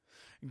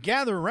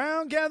Gather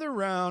round, gather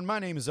round. My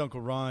name is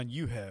Uncle Ron.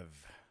 You have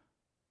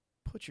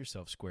put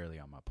yourself squarely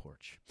on my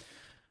porch.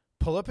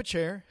 Pull up a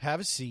chair, have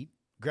a seat,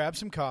 grab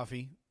some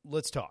coffee.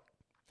 Let's talk.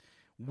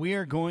 We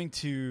are going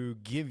to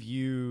give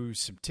you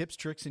some tips,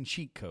 tricks, and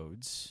cheat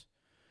codes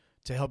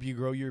to help you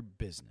grow your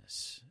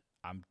business.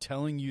 I'm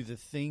telling you the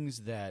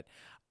things that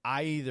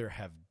I either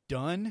have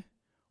done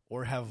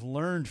or have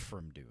learned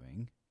from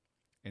doing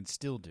and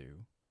still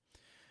do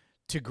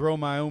to grow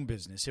my own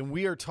business. And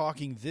we are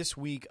talking this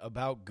week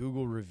about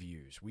Google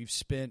reviews. We've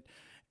spent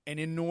an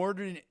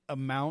inordinate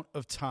amount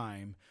of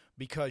time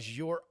because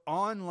your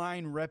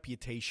online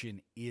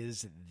reputation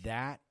is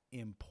that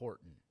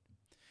important.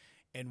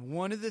 And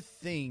one of the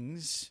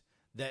things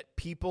that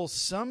people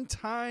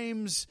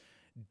sometimes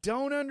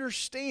don't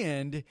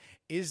understand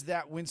is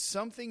that when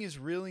something is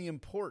really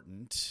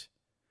important,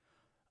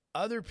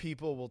 other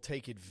people will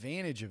take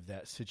advantage of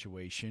that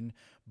situation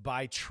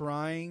by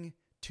trying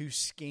to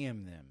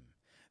scam them.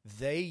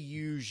 They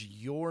use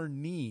your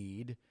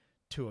need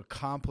to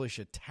accomplish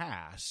a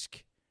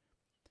task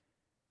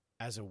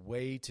as a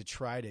way to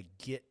try to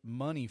get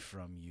money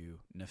from you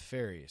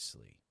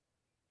nefariously.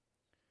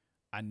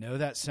 I know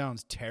that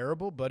sounds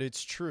terrible, but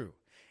it's true.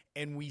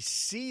 And we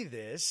see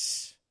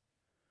this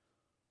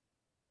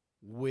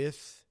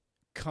with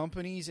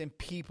companies and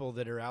people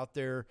that are out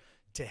there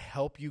to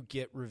help you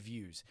get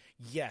reviews.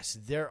 Yes,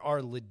 there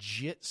are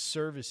legit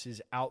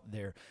services out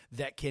there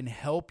that can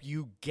help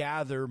you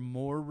gather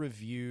more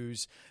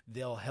reviews.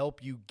 They'll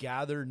help you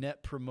gather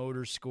net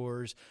promoter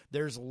scores.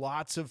 There's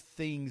lots of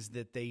things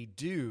that they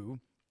do,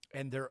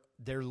 and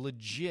they're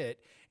legit,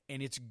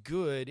 and it's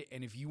good.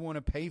 And if you want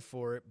to pay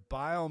for it,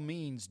 by all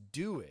means,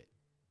 do it.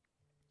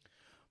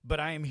 But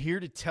I am here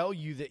to tell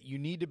you that you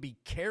need to be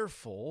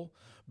careful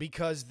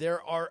because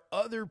there are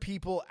other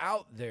people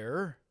out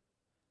there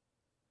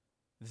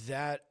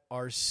that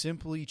are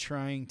simply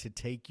trying to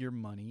take your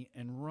money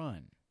and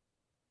run.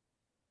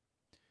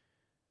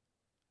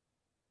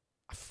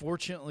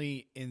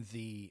 Fortunately, in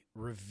the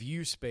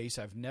review space,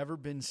 I've never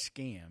been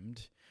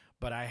scammed,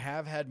 but I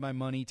have had my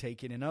money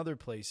taken in other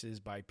places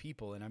by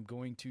people, and I'm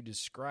going to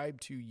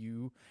describe to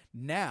you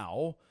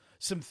now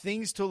some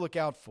things to look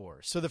out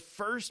for. So the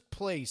first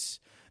place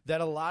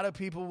that a lot of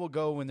people will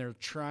go when they're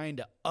trying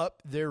to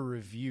up their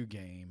review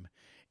game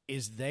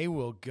is they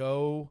will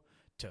go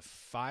to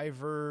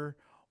Fiverr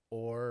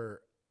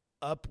or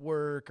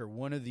Upwork or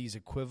one of these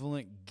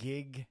equivalent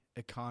gig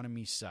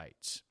economy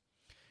sites.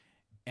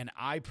 And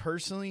I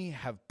personally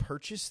have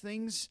purchased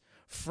things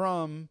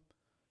from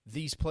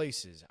these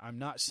places. I'm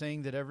not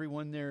saying that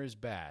everyone there is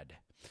bad,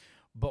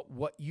 but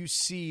what you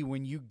see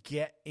when you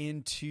get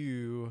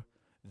into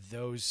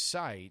those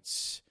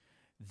sites,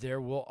 there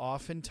will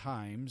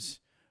oftentimes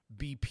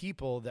be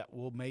people that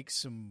will make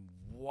some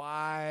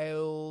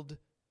wild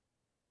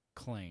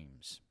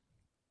claims.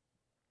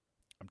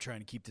 I'm trying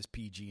to keep this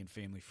PG and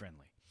family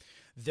friendly.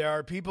 There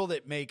are people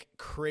that make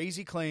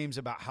crazy claims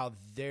about how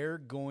they're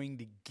going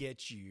to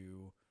get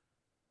you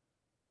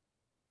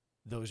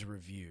those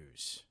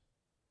reviews.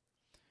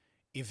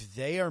 If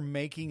they are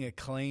making a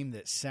claim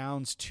that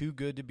sounds too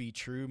good to be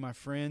true, my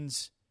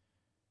friends,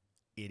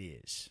 it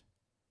is.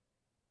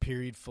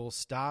 Period, full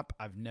stop.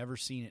 I've never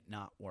seen it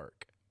not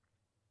work.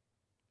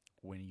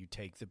 When you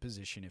take the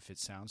position, if it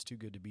sounds too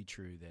good to be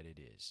true, that it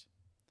is.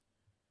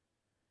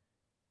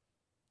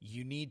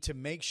 You need to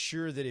make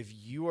sure that if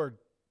you are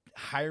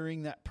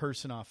hiring that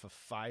person off of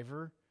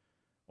Fiverr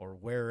or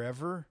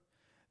wherever,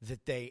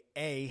 that they,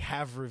 A,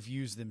 have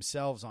reviews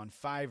themselves on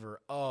Fiverr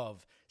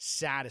of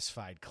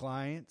satisfied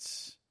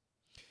clients.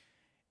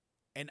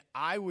 And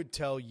I would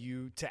tell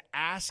you to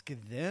ask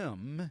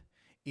them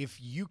if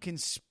you can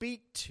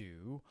speak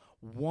to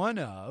one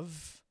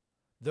of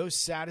those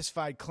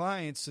satisfied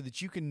clients so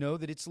that you can know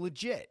that it's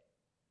legit.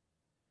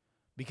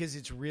 Because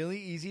it's really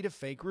easy to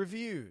fake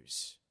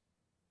reviews.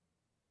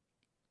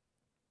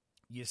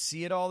 You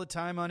see it all the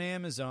time on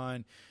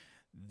Amazon.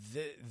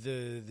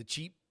 The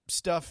cheap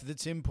stuff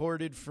that's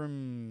imported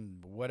from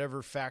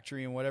whatever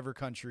factory in whatever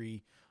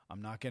country.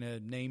 I'm not going to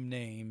name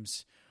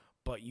names,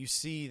 but you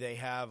see they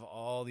have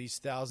all these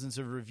thousands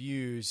of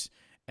reviews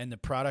and the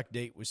product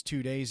date was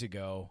 2 days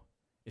ago.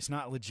 It's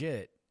not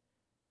legit.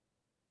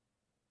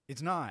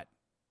 It's not.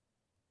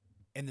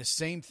 And the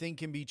same thing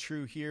can be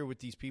true here with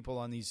these people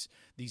on these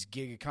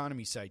gig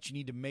economy sites. You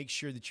need to make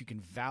sure that you can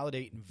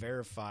validate and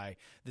verify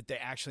that they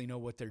actually know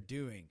what they're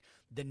doing.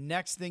 The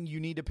next thing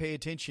you need to pay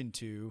attention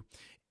to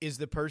is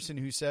the person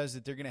who says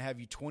that they're going to have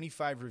you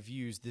 25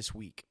 reviews this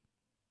week.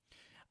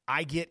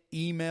 I get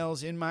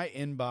emails in my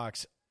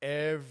inbox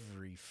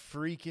every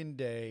freaking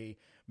day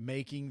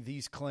making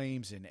these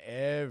claims in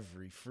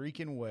every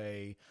freaking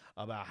way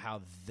about how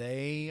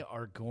they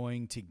are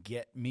going to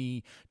get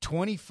me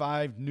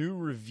 25 new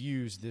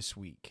reviews this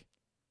week.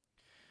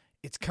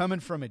 It's coming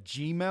from a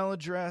Gmail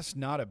address,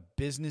 not a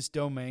business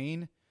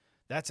domain.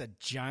 That's a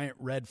giant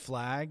red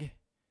flag.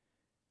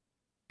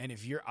 And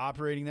if you're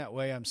operating that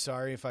way, I'm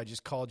sorry if I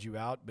just called you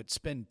out, but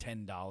spend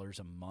 $10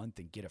 a month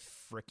and get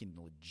a freaking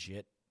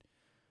legit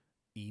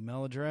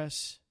email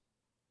address.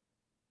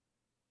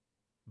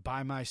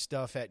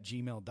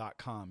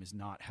 buymystuff@gmail.com is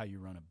not how you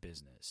run a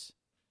business.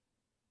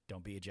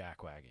 Don't be a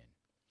jackwagon.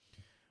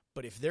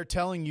 But if they're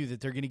telling you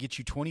that they're going to get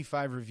you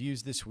 25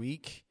 reviews this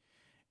week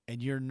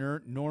and your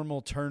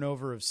normal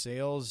turnover of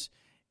sales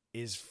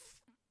is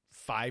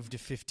 5 to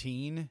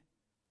 15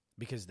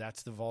 because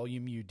that's the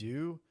volume you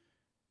do,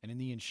 and in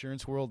the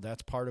insurance world,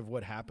 that's part of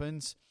what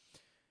happens.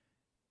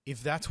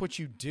 If that's what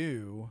you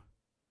do,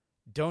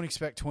 don't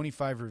expect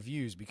 25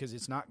 reviews because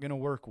it's not going to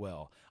work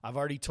well. I've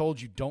already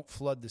told you, don't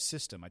flood the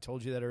system. I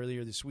told you that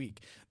earlier this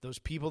week. Those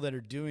people that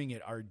are doing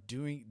it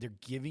they're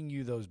giving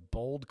you those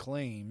bold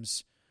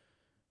claims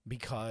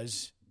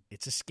because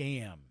it's a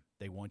scam.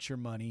 They want your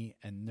money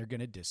and they're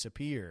going to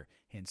disappear.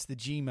 Hence the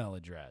Gmail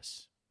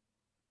address.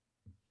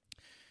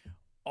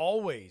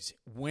 Always,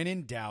 when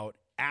in doubt,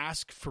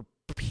 ask for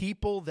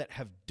people that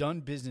have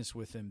done business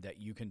with them that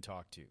you can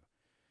talk to.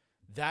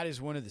 That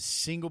is one of the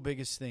single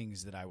biggest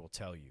things that I will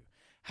tell you.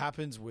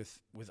 Happens with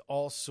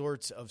all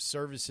sorts of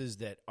services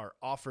that are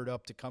offered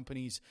up to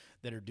companies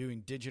that are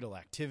doing digital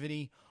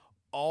activity.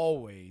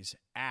 Always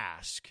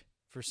ask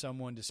for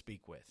someone to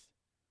speak with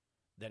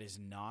that is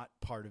not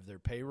part of their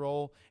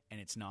payroll and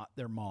it's not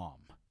their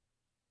mom.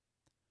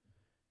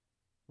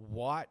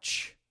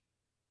 Watch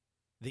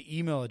the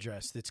email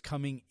address that's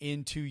coming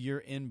into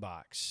your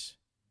inbox.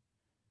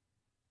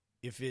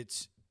 If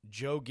it's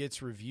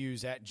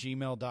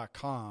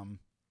joegetsreviews@gmail.com,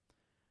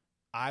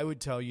 I would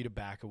tell you to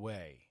back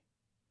away.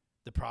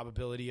 The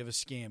probability of a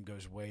scam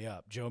goes way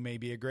up. Joe may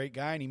be a great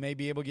guy and he may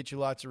be able to get you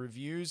lots of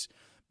reviews,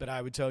 but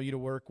I would tell you to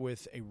work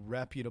with a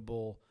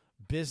reputable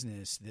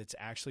business that's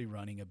actually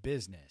running a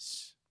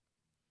business.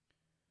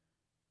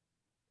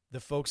 The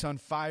folks on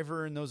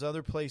Fiverr and those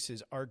other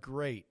places are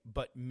great,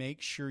 but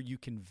make sure you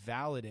can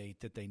validate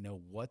that they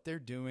know what they're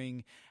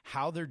doing,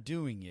 how they're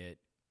doing it,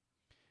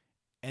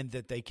 and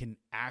that they can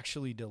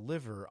actually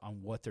deliver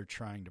on what they're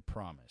trying to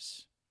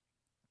promise.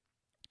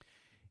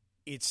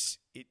 It's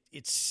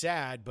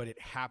sad, but it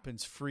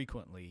happens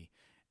frequently,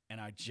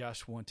 and I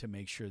just want to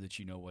make sure that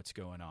you know what's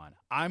going on.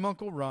 I'm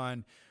Uncle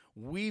Ron.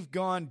 We've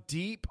gone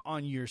deep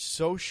on your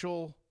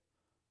social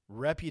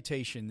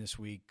reputation this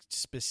week,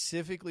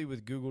 specifically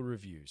with Google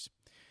reviews.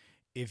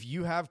 If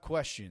you have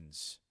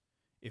questions,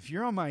 if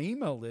you're on my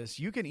email list,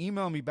 you can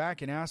email me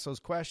back and ask those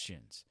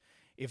questions.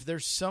 If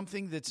there's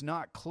something that's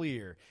not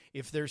clear,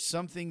 if there's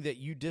something that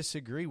you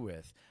disagree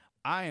with,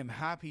 I am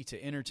happy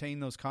to entertain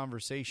those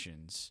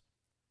conversations.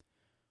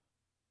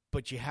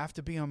 But you have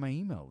to be on my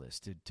email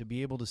list to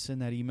be able to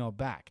send that email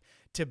back.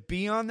 To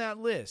be on that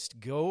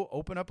list, go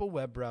open up a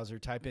web browser,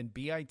 type in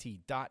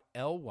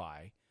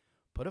bit.ly,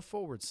 put a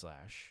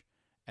 /,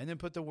 and then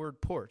put the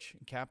word porch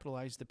and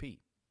capitalize the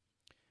P.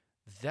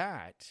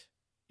 That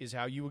is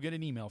how you will get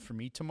an email from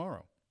me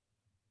tomorrow.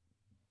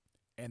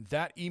 And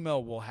that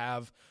email will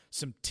have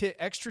some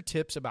extra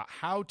tips about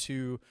how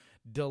to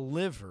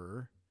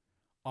deliver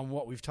on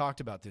what we've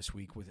talked about this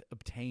week with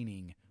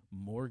obtaining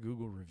more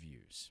Google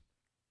reviews.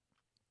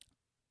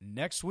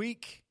 Next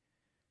week,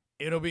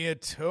 it'll be a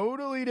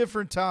totally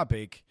different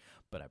topic,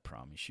 but I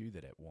promise you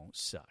that it won't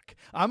suck.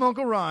 I'm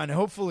Uncle Ron.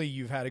 Hopefully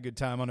you've had a good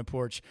time on the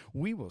porch.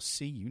 We will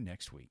see you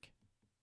next week.